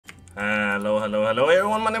Hello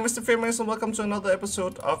everyone, my name is DaPhamius and welcome to another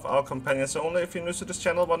episode of our Companions Only. If you're new to this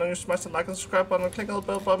channel, why don't you smash the like and subscribe button and click on the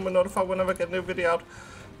bell button to be notified whenever I get a new video out.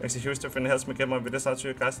 Makes a huge difference, it helps me get my videos out to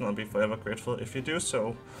you guys, and I'll be forever grateful if you do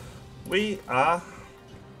so. We are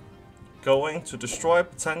going to destroy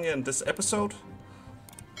Britannia in this episode.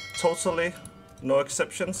 Totally, no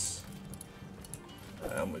exceptions.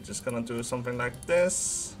 And we're just gonna do something like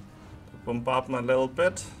this. Bombard them a little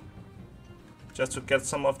bit. Just to get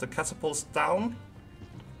some of the catapults down.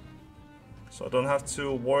 So I don't have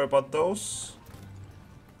to worry about those.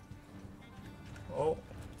 Oh.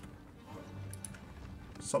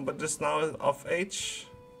 Somebody's now of age.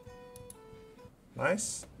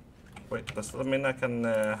 Nice. Wait, does that mean I can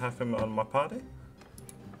have him on my party?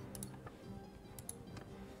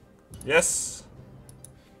 Yes.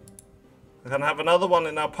 I can have another one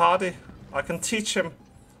in our party. I can teach him,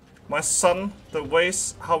 my son, the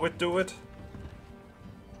ways how we do it.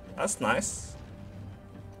 That's nice.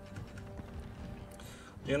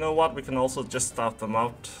 You know what? We can also just start them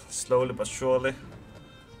out slowly but surely.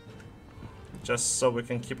 Just so we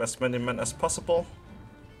can keep as many men as possible.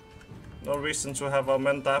 No reason to have our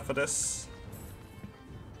men die for this.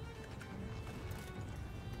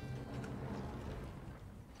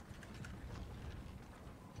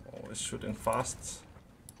 Oh, he's shooting fast.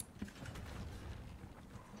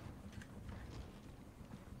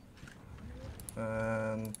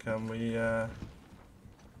 And can we well,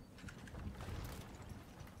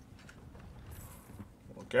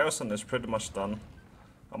 garrison is pretty much done.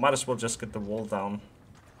 I might as well just get the wall down.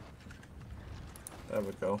 There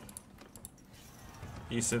we go.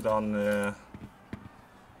 Ease it on a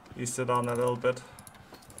little bit.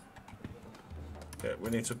 Okay, we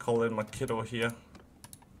need to call in my kiddo here.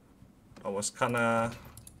 I was kinda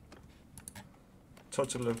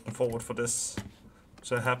totally looking forward for this.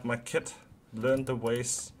 So I have my kid learn the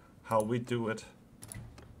ways how we do it.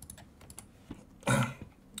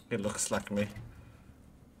 It looks like me.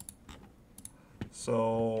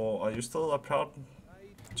 So, are you still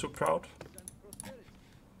too proud?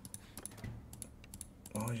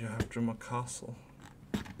 Oh, you have Dreamer Castle.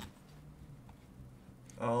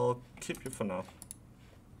 I'll keep you for now.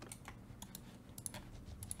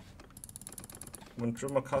 When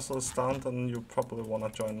Dreamer Castle is down, then you probably wanna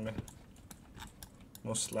join me.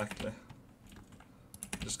 Most likely.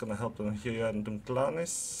 Just gonna help them here in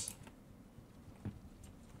Dumklanis.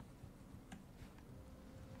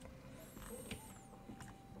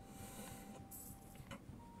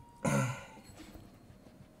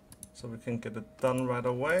 So we can get it done right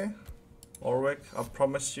away. Ulrich, I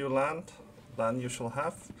promise you land. Land you shall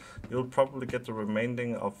have. You'll probably get the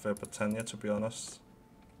remaining of Britannia, to be honest.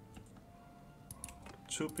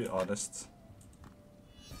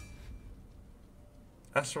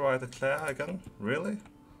 Asteroid declare again? Really?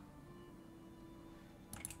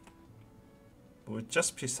 We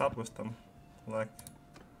just peace out with them. Like,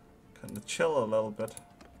 kinda chill a little bit.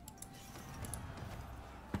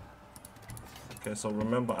 Okay, so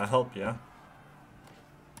remember, I help you.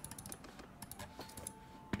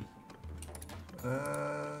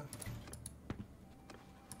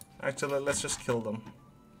 Actually, let's just kill them.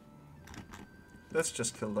 Let's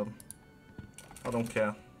just kill them. I don't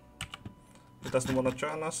care. He doesn't want to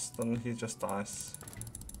join us, then he just dies.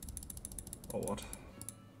 Or what?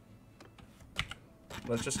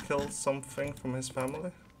 Let's just kill something from his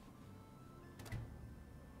family.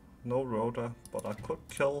 No Rhoda, but I could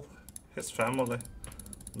kill his family.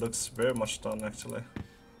 Looks very much done actually.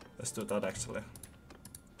 Let's do that actually.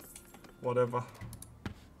 Whatever.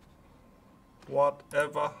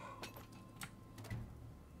 Whatever.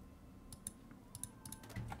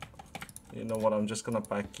 You know what, I'm just gonna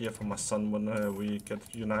buy gear for my son when we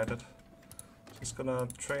get united. Just gonna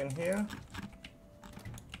train here.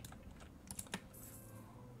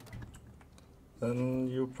 Then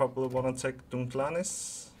you probably wanna take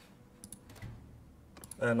Dumklanis.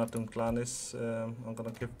 Not Dumklanis, I'm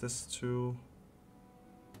gonna give this to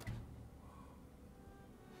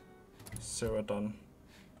Ceradon.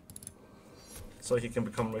 So he can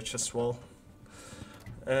become rich as well.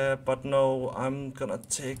 But no, I'm gonna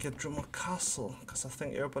take a Dreamer Castle, because I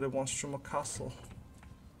think everybody wants Dreamer Castle.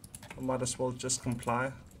 I might as well just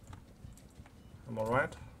comply. Am I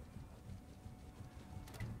right?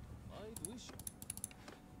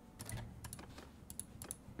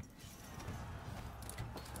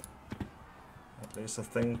 At least I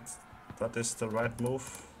think that is the right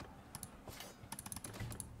move.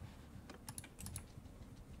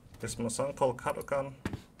 Is my son called Kadogan?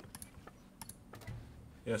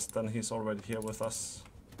 Yes, then he's already here with us.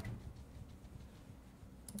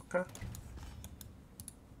 Okay.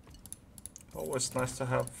 Always nice to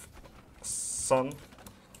have son,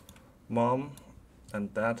 mom,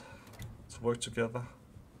 and dad to work together.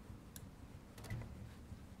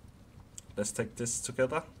 Let's take this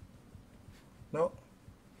together. No.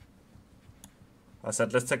 I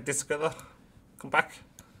said let's take this together. Come back.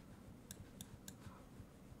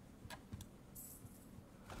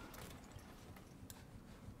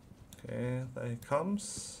 Okay, there he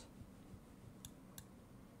comes.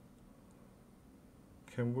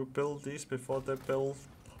 Can we build these before they build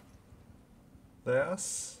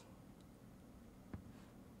theirs?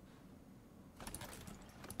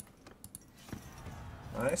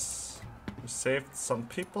 Nice. We saved some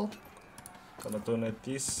people. Gonna donate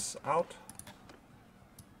these out.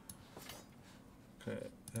 Okay,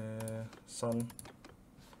 son.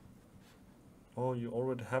 Oh, you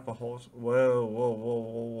already have a horse. Whoa, whoa, whoa,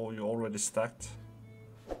 whoa, whoa, you already stacked.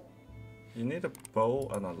 You need a bow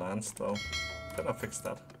and a lance though. Can I fix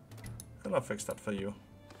that? Can I fix that for you?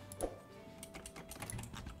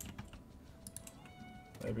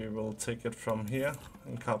 Maybe we'll take it from here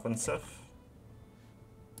in carbon Seth.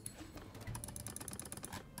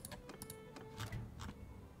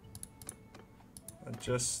 I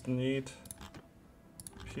just need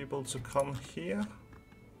people to come here.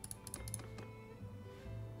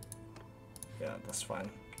 Yeah, that's fine.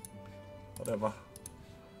 Whatever.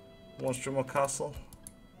 One streamer castle.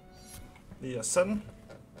 The sun.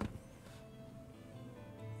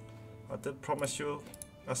 I did promise you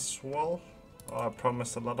as well. Oh, I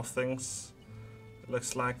promised a lot of things. It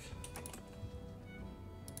looks like.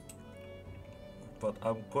 But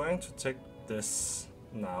I'm going to take this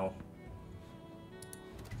now.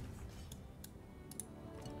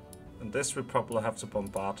 And this we probably have to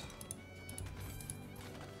bombard.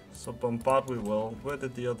 So bombard we will. Where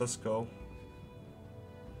did the others go?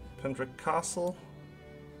 Pendrick Castle.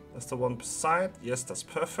 That's the one beside. Yes, that's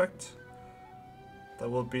perfect. That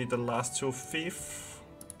will be the last two fief.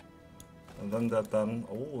 And then they're done.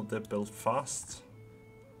 Oh, they built fast.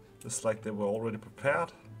 Just like they were already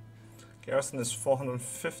prepared. Garrison is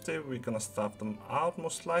 450. We're gonna starve them out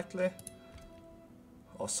most likely.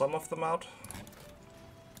 Or some of them out.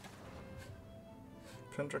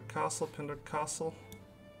 Pendrick Castle, Pendrick Castle.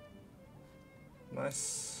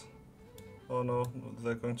 Nice. Oh no,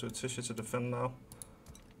 they're going to Utisha to defend now.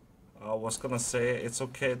 I was gonna say it's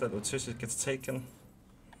okay that Utisha gets taken.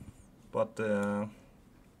 But I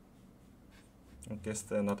guess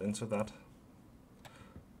they're not into that.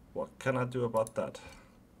 What can I do about that?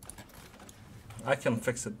 I can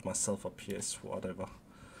fix it myself up here, it's whatever.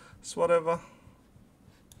 It's whatever.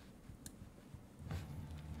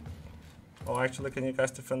 Oh, actually, can you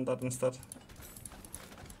guys defend that instead?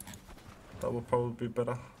 That would probably be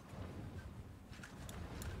better.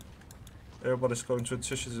 Everybody's going to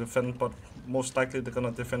Utisha to defend, but most likely they're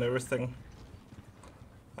gonna defend everything.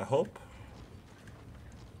 I hope.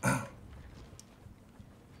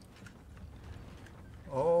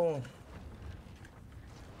 Oh.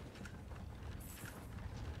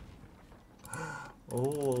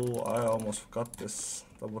 Oh, I almost forgot this.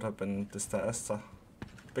 That would have been disaster.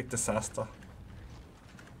 Big disaster.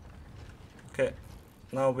 Okay,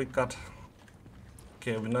 now we got...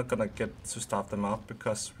 Okay, we're not gonna get to starve them out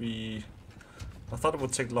because we... I thought it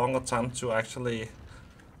would take longer time to actually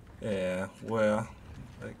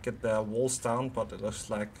get their walls down, but it looks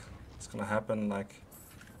like it's gonna happen like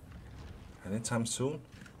anytime soon.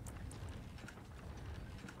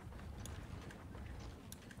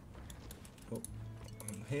 Oh,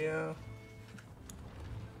 and here.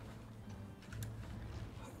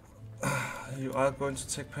 You are going to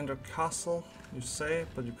take Pendrick Castle, you say,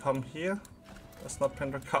 but you come here. That's not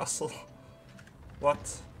Pendrick Castle.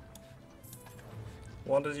 What?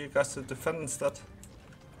 Wanted you guys to defend instead.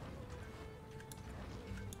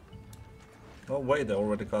 No way, they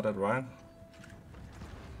already got it right.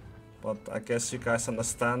 But I guess you guys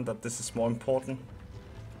understand that this is more important.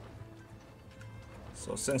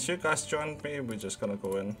 So since you guys joined me, we're just gonna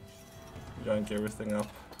go in, yoink everything up.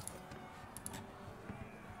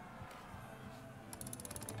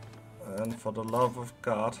 And for the love of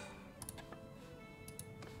God,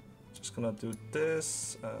 just gonna do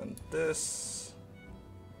this and this.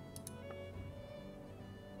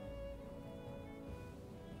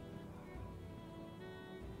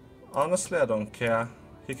 Honestly, I don't care.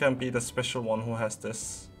 He can be the special one who has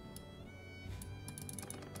this.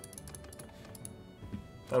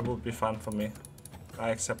 That would be fine for me. I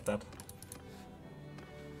accept that.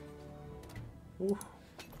 Ooh.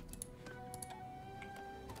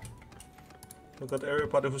 Look at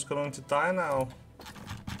everybody who's going to die now.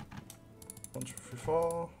 1, 2, 3,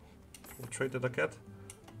 4. What trait did I get?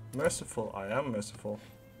 Merciful. I am merciful.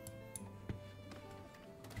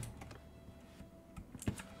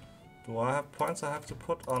 Do I have points I have to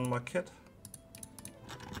put on my kit?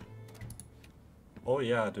 Oh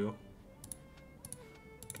yeah, I do.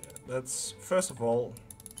 Okay, let's first of all.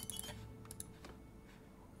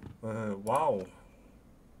 Wow.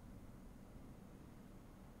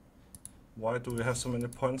 Why do we have so many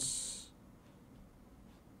points?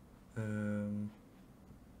 I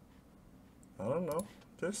don't know.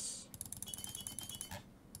 This.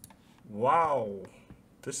 Wow.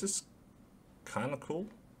 This is kind of cool.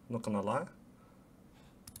 Not gonna lie.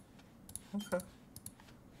 Okay.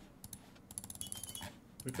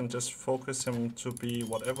 We can just focus him to be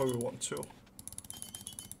whatever we want to.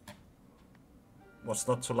 What's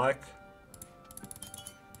not to like?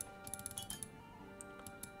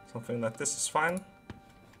 Something like this is fine.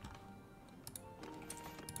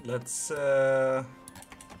 Let's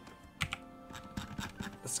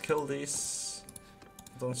kill these.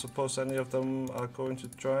 Don't suppose any of them are going to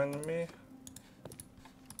join me.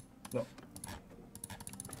 No.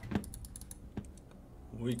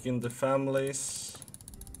 Weaken the families.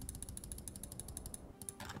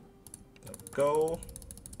 There we go.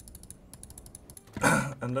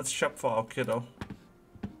 And let's shop for our kiddo.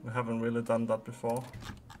 We haven't really done that before.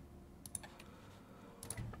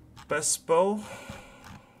 Best bow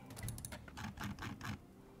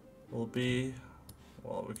will be,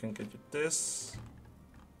 well, we can get you this.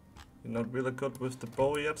 You're not really good with the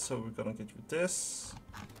bow yet, so we're gonna get you this.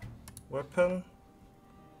 Weapon.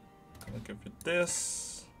 Gonna give you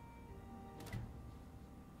this.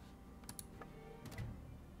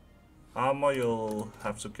 Armor you'll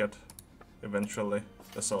have to get eventually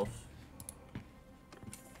yourself.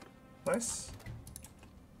 Nice.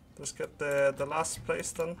 Let's get the last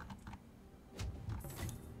place then.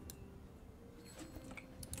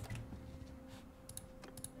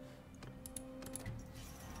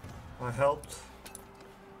 I helped.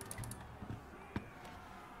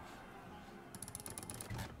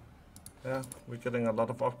 Yeah, we're getting a lot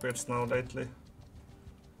of upgrades now lately.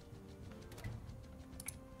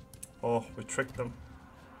 Oh, we tricked them.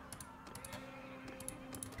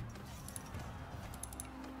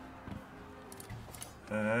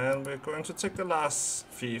 And we're going to take the last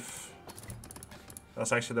thief.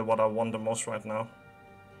 That's actually what I want the most right now.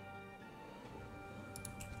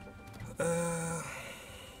 The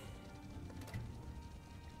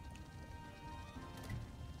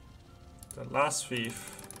last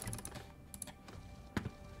thief.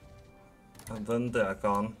 And then they're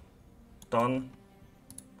gone. Done.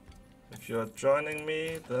 If you're joining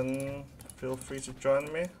me, then feel free to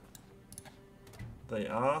join me. They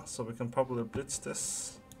are, so we can probably blitz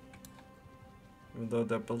this. Even though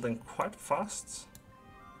they're building quite fast.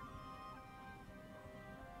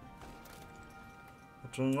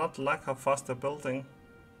 I do not like how fast they're building.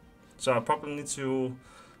 So I probably need to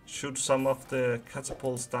shoot some of the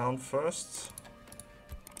catapults down first.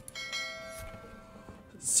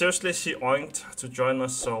 Seriously, she oinked to join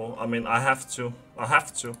us, so I mean I have to.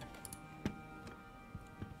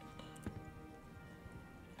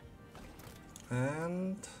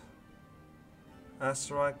 And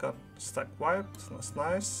Asteroid got stack wiped, that's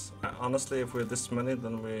nice. Honestly, if we're this many,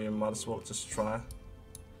 then we might as well just try.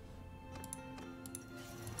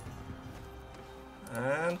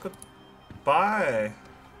 And goodbye!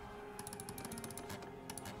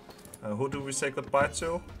 Who do we say goodbye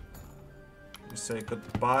to? We say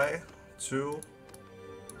goodbye to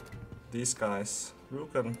these guys.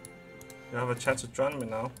 Rugen, you have a chance to join me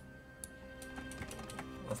now.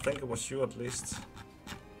 I think it was you at least.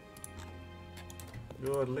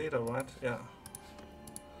 You're a leader, right? Yeah.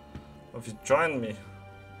 If you join me,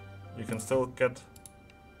 you can still get...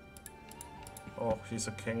 Oh, he's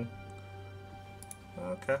a king.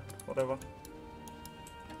 Okay, whatever.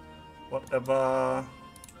 Whatever.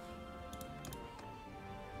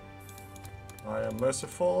 I am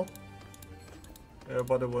merciful.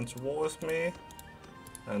 Everybody wants to war with me.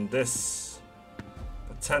 And this.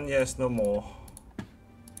 But 10 years no more.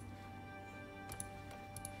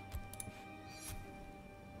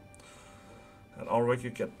 And Ulrich,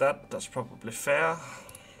 you get that. That's probably fair.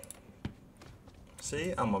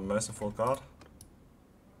 See, I'm a merciful god.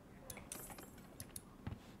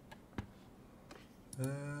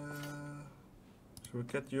 Should we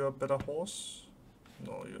get you a better horse?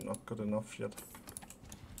 No, you're not good enough yet.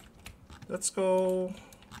 Let's go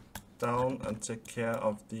down and take care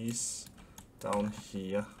of these down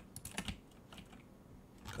here.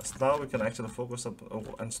 Because now we can actually focus on... Oh,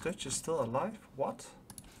 and Stitch is still alive? What?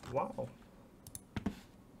 Wow.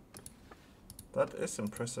 That is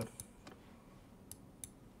impressive.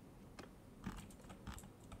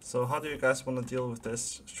 So how do you guys want to deal with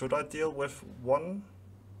this? Should I deal with one?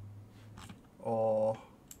 Or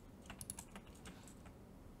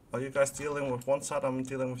Are you guys dealing with one side, I'm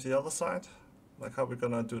dealing with the other side? Like, how are we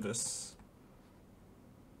gonna do this?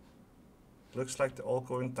 Looks like they're all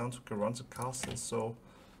going down to Garanza Castle, so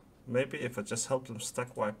maybe if I just help them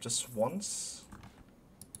stack wipe just once,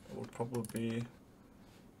 it would probably be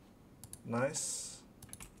nice.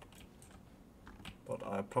 But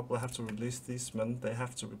I probably have to release these men. They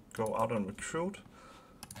have to go out and recruit.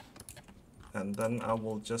 And then I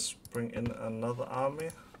will just bring in another army.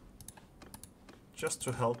 Just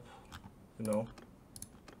to help, you know.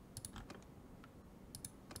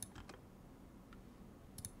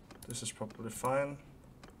 This is probably fine.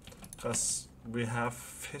 Because we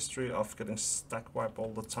have history of getting stack wipe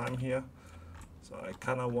all the time here. So I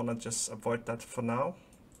kinda wanna just avoid that for now.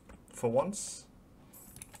 For once.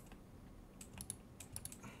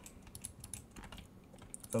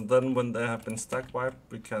 And then when they have been stack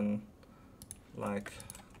wiped, we can like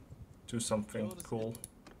do something cool.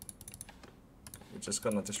 We're just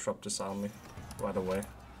gonna disrupt this army right away.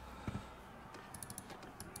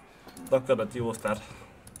 Not gonna deal with that.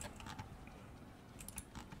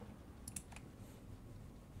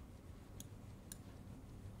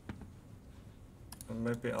 And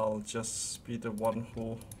maybe I'll just be the one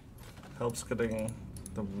who helps getting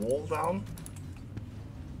the wall down.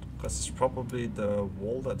 Because it's probably the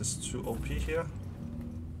wall that is too OP here.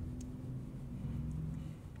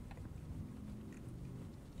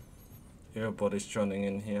 Everybody's joining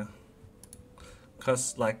in here.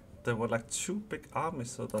 Because like there were like 2 big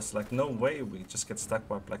armies, so there's like no way we just get stack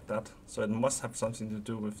wiped like that. So it must have something to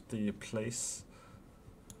do with the place.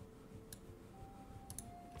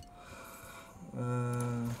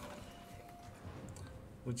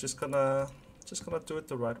 We're just gonna do it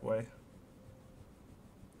the right way.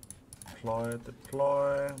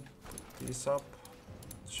 Deploy, put these up.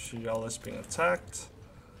 Shial is being attacked.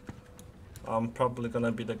 I'm probably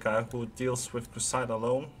gonna be the guy who deals with Crusade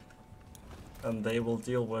alone. And they will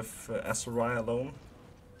deal with Azurai alone.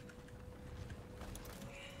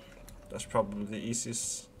 That's probably the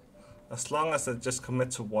easiest. As long as they just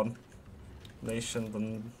commit to one nation,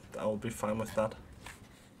 then I will be fine with that.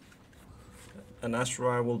 And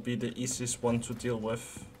Azurai will be the easiest one to deal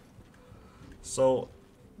with. So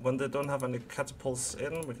when they don't have any catapults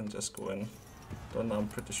in, we can just go in. Then I'm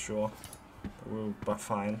pretty sure we'll be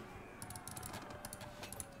fine.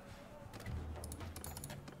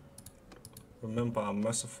 Remember, I'm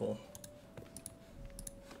merciful,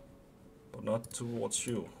 but not towards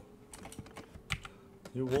you.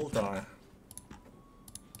 You will die.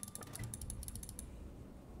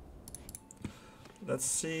 Let's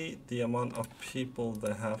see the amount of people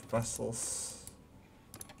they have vassals.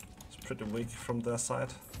 It's pretty weak from their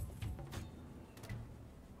side.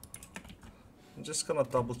 I'm just gonna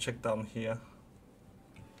double check down here.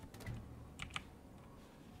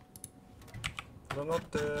 Did I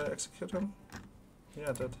not execute him? Yeah,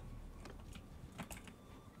 I did.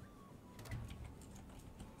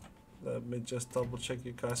 Let me just double check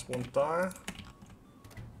you guys won't die.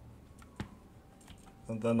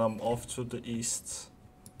 And then I'm off to the east.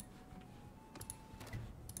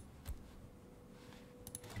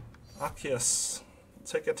 Arceus,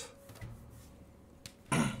 take it.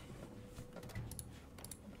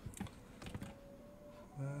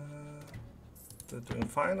 They're doing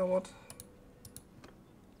fine or what?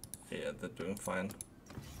 Yeah, they're doing fine.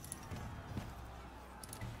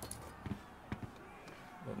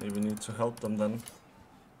 Don't even need to help them then.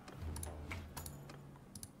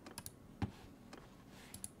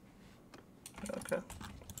 Okay,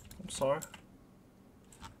 I'm sorry.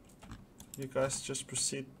 You guys just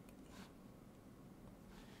proceed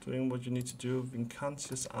doing what you need to do.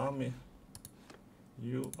 Vincantius army,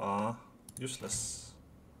 you are useless.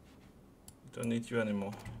 Don't need you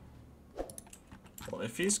anymore. Well,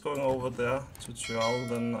 if he's going over there to Trial,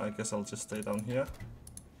 then I guess I'll just stay down here.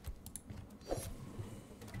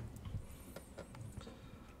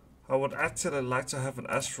 I would actually like to have an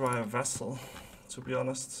Azurai vassal, to be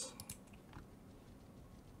honest.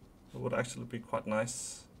 It would actually be quite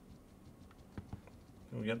nice.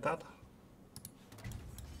 Can we get that?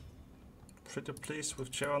 Pretty pleased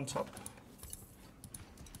with chair on top.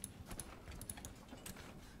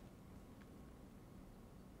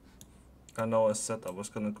 I know I said I was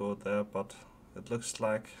gonna go there, but it looks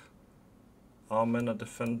like our men are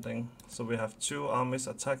defending. So we have 2 armies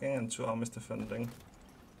attacking and 2 armies defending.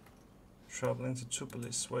 Traveling to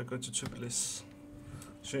Tubilis. We're going to Tubilis.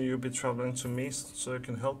 Should you be traveling to me so you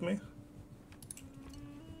can help me?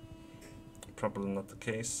 Probably not the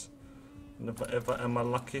case. Never ever am I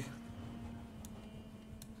lucky.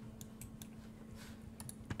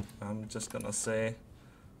 I'm just gonna say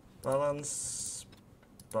balance,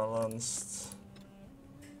 balanced,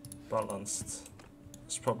 Balanced.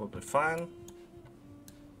 It's probably fine.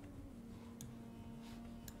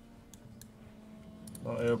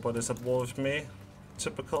 Now everybody's at war with me.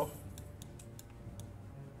 Typical.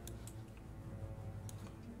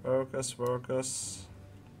 Workers.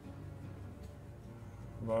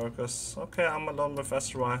 Okay, I'm alone with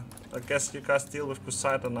Azrai. I guess you guys deal with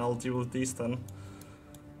Poseidon, I'll deal with these then.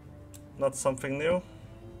 Not something new.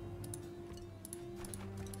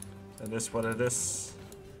 It is what it is.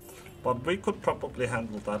 But we could probably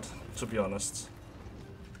handle that, to be honest.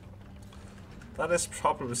 That is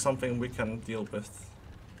probably something we can deal with.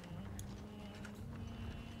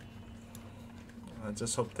 I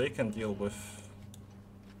just hope they can deal with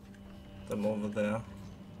them over there.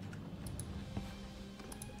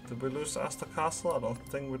 Did we lose Asta Castle? I don't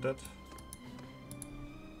think we did.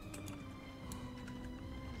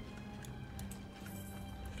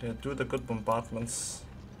 Okay, do the good bombardments.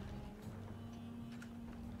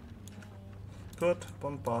 Good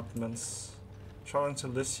bombardments. Traveling to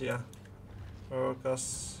Lycia.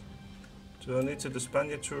 Orcas. Do I need to disband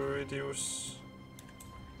you to reduce?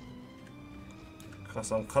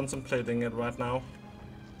 Because I'm contemplating it right now.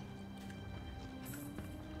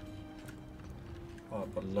 Oh,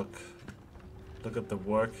 but look at the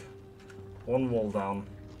work. One wall down.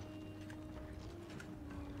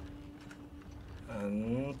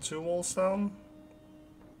 And 2 walls down.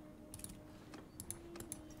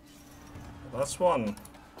 That's 1.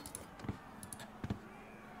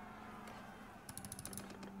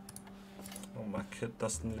 Oh, my kid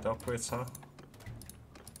doesn't need upgrades, huh?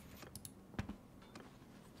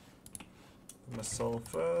 Missile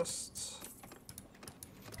first.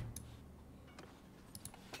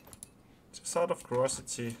 Just out of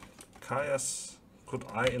curiosity, Kaya's, could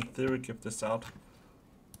I in theory give this out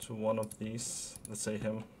to one of these? Let's say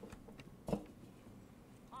him.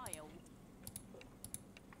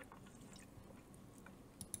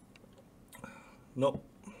 Nope.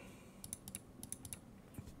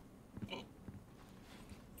 I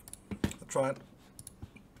tried.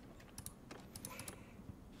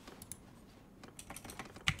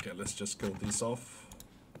 Okay, let's just kill these off.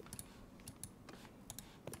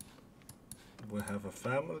 We have a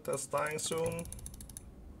family that's dying soon.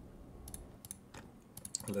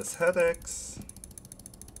 Less headaches.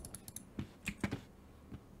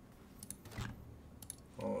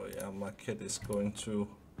 Oh yeah, my kid is going to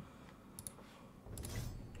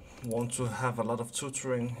want to have a lot of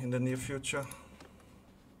tutoring in the near future.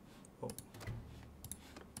 Oh.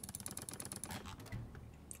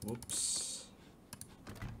 Whoops.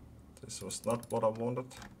 This was not what I wanted.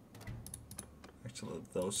 Actually,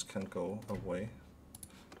 those can go away.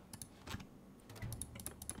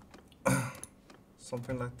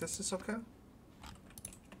 Something like this is okay.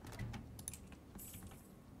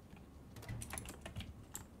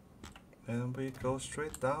 And we go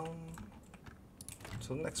straight down to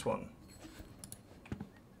the next one.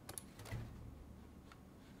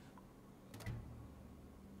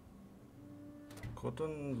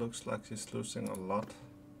 Gordon looks like he's losing a lot.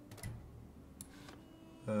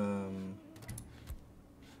 I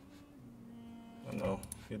know,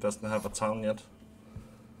 he doesn't have a town yet.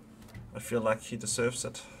 I feel like he deserves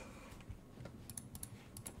it.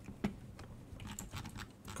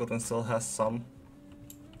 Gordon still has some.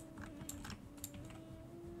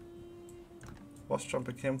 Washington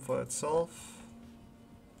became for itself.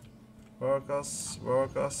 Vargas.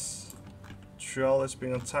 Trial is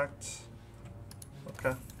being attacked.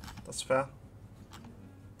 Okay, that's fair.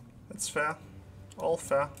 It's fair. All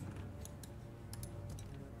fair.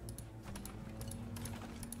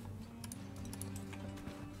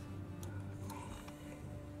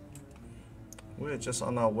 We're just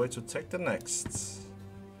on our way to take the next.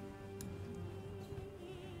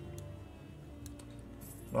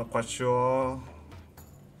 Not quite sure.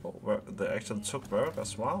 Oh, they actually took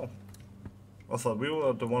Vargas, wow. I thought we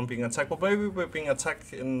were the one being attacked, but maybe we're being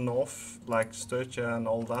attacked in north, like Sturgia and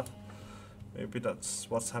all that. Maybe that's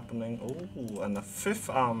what's happening. Oh, and a 5th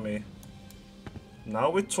army. Now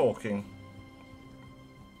we're talking.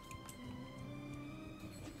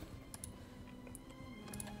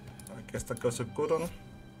 I guess that goes a good one.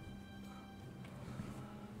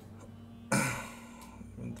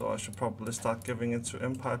 Even though I should probably start giving it to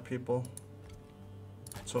Empire people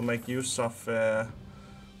to make use of that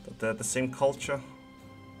they're the same culture.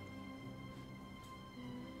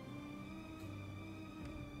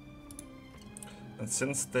 And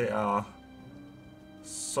since they are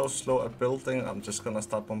so slow at building, I'm just gonna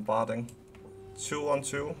start bombarding. 2 on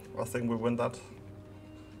 2, I think we win that.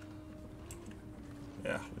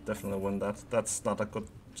 Yeah, we definitely win that. That's not a good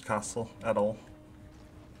castle at all.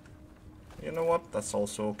 You know what? That's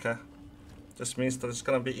also okay. Just means that it's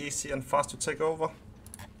gonna be easy and fast to take over.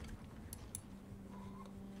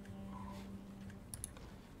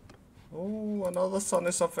 Oh, another son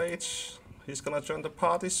is of age. He's gonna join the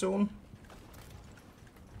party soon.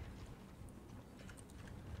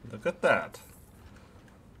 Look at that.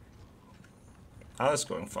 Now it's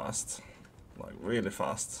going fast. Like really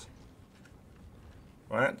fast.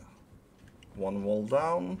 Right? One wall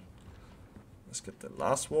down. Let's get the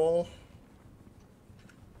last wall.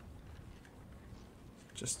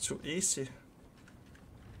 Just too easy.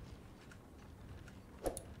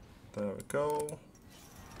 There we go.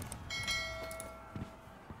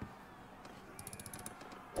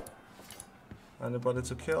 Anybody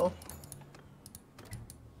to kill?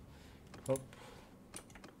 Nope.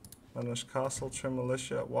 Manage castle, trim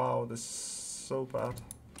militia. Wow, this is so bad.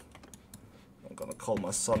 I'm gonna call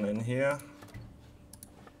my son in here.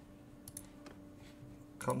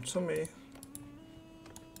 Come to me.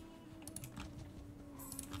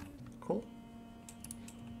 Cool.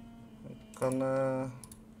 I'm gonna...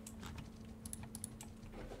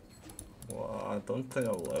 Well, I don't think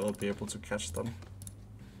I will ever be able to catch them.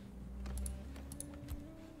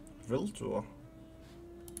 Vildur.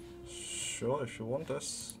 Sure, if you want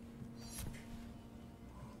this.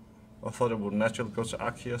 I thought it would naturally go to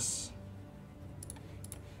Arceus.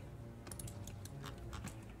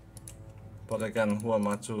 But again, who am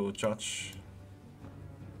I to judge?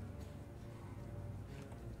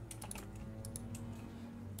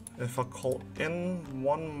 If I call in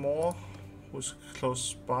one more who's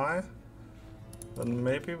close by, then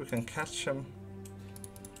maybe we can catch him.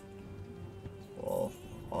 Well,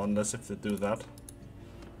 unless if they do that,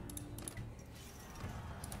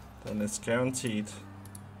 then it's guaranteed.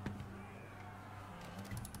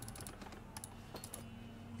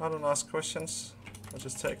 I don't ask questions, I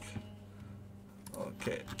just take.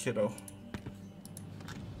 Okay, kiddo.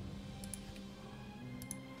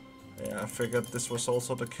 Yeah, I figured this was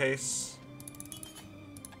also the case.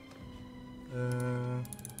 You're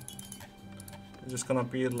just gonna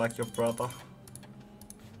be like your brother.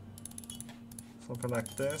 Something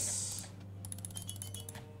like this.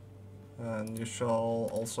 And you shall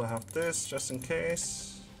also have this, just in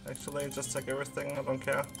case. Actually, just take everything, I don't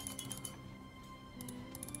care.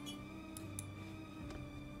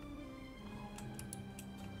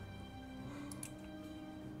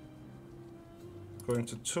 Going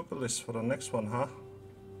to Tupolis for the next one, huh?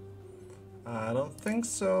 I don't think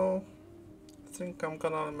so. I think I'm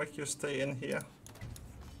gonna make you stay in here.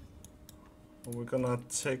 We're gonna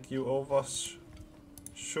take you over,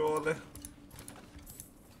 surely.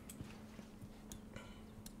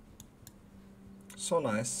 So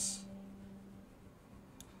nice.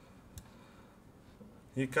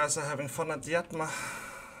 You guys are having fun at Yatma.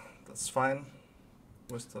 That's fine.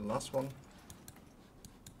 Where's the last one?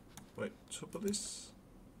 Wait, Tupolis?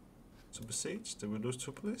 To besiege? Did we lose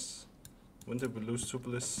Tupolis? When did we lose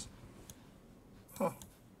Tupolis? Huh.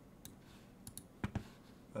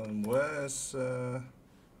 And where is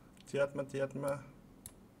Diatma?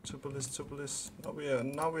 Tupolis.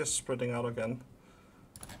 Now we are spreading out again.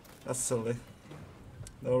 That's silly.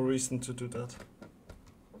 No reason to do that.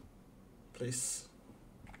 Please.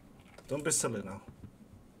 Don't be silly now.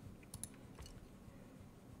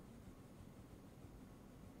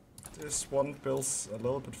 This one builds a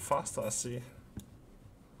little bit faster, I see.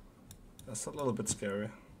 That's a little bit scary.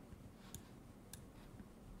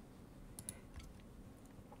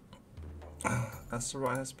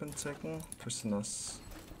 Asteroid has been taken. Prisoners.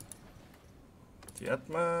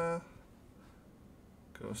 Diatma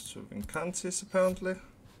goes to Vincantis apparently.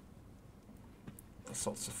 That's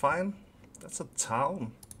also fine. That's a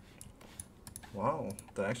town. Wow,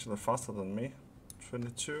 they're actually faster than me.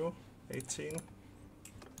 22, 18.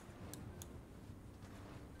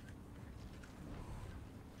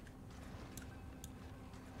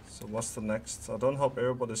 So what's the next? I don't hope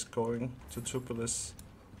everybody's going to Tupolis.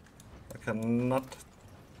 I cannot.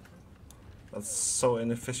 That's so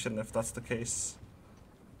inefficient if that's the case.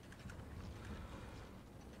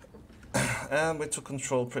 And we took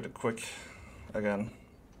control pretty quick again.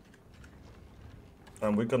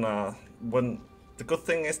 And we're gonna, when the good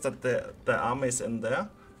thing is that the army is in there.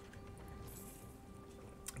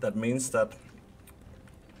 That means that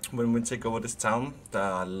when we take over this town, there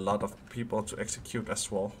are a lot of people to execute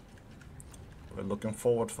as well. We're looking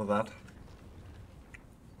forward for that.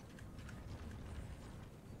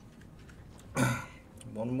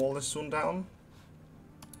 One wall is soon down.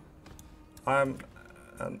 I'm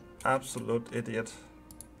an absolute idiot.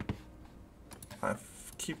 I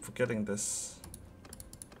keep forgetting this.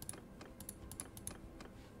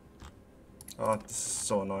 Oh, this is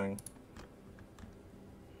so annoying.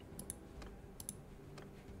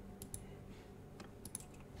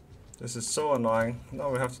 This is so annoying. Now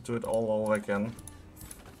we have to do it all over again.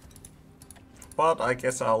 But I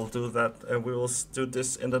guess I'll do that, and we will do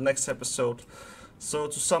this in the next episode. So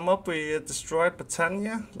to sum up, we destroyed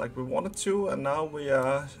Britannia like we wanted to, and now we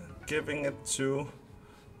are giving it to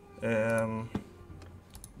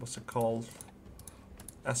what's it called?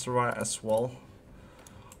 Azura as well.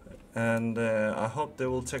 And I hope they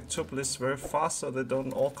will take Tublis very fast so they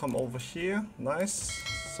don't all come over here. Nice.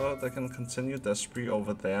 So they can continue their spree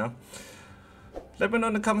over there. Let me know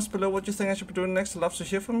in the comments below what you think I should be doing next. I'd love to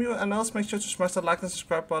hear from you. And else make sure to smash that like and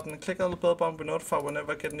subscribe button. And click on the bell button to be notified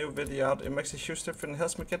whenever I get a new video out. It makes a huge difference and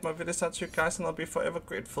helps me get my videos out to you guys. And I'll be forever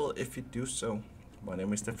grateful if you do so. My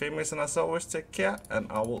name is DaPhamius, and as always, take care. And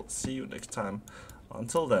I will see you next time.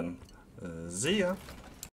 Until then, see ya.